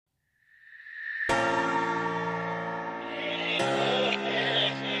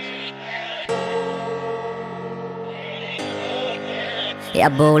Я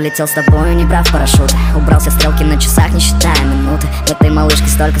бы улетел с тобою, не брав парашют. Убрал все стрелки на часах, не считая минуты. В этой малышке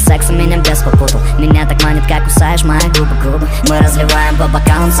столько секса, меня бес попутал. Меня так манит, как кусаешь мои губы грубо. Мы разливаем по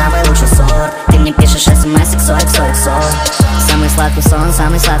бокалам самый лучший сорт. Ты мне пишешь смс, XOXO. Самый сладкий сон,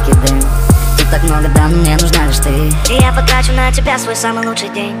 самый сладкий дым. Тут так много дам, мне нужна лишь ты. И я потрачу на тебя свой самый лучший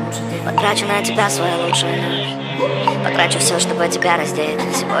день. Потрачу на тебя свою лучшую ночь. Потрачу все, чтобы тебя раздеть.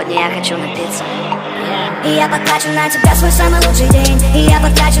 Сегодня я хочу напиться. И я потрачу на тебя свой самый лучший день. И я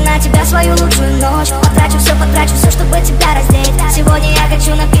потрачу на тебя свою лучшую ночь. Потрачу все, чтобы тебя раздеть. Сегодня я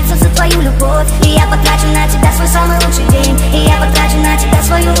хочу напиться за твою любовь. И я потрачу на тебя свой самый лучший день. И я потрачу на тебя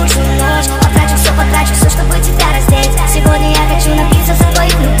свою лучшую ночь. Потрачу все, чтобы тебя раздеть. Сегодня я хочу напиться за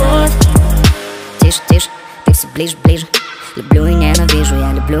твою любовь. Тише, тише, ты все ближе, ближе. Люблю и ненавижу,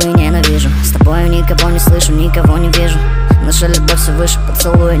 я люблю и ненавижу. С тобою никого не слышу, никого не вижу. Наша любовь все выше,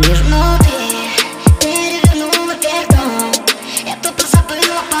 поцелуя ниже. Но ты перевернула вверх дом. Я тут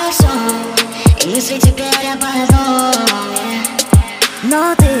позабыла обо всем. И мысли теперь об одном.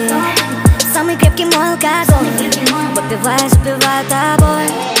 Но ты самый крепкий мой алкоголь. Выпивая, запивая тобой.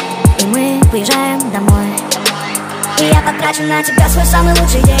 И мы уезжаем домой. И я потрачу на тебя свой самый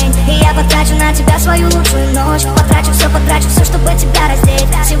лучший день. И я потрачу на тебя свою лучшую ночь. Потрачу все, чтобы тебя раздеть.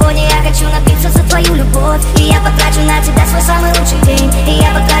 Сегодня я хочу напиться за твою любовь. И я потрачу на тебя свой самый лучший день. И я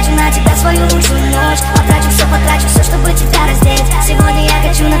потрачу на тебя свою лучшую ночь. Потрачу все, чтобы тебя раздеть. Сегодня я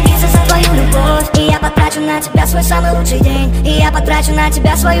хочу напиться за твою любовь. И я потрачу на тебя свой самый лучший день. И я потрачу на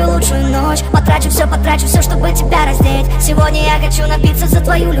тебя свою лучшую ночь. Потрачу все, чтобы тебя раздеть. Сегодня я хочу напиться за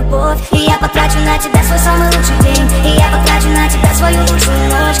твою любовь. И я потрачу на тебя свой самый лучший день. И я потрачу на тебя свою лучшую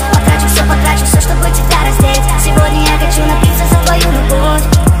ночь. Потрачу все, чтобы тебя раздеть. Сегодня я хочу напиться за твою любовь.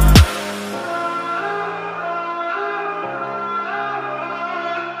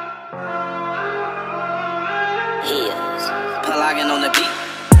 Plugging on the beat.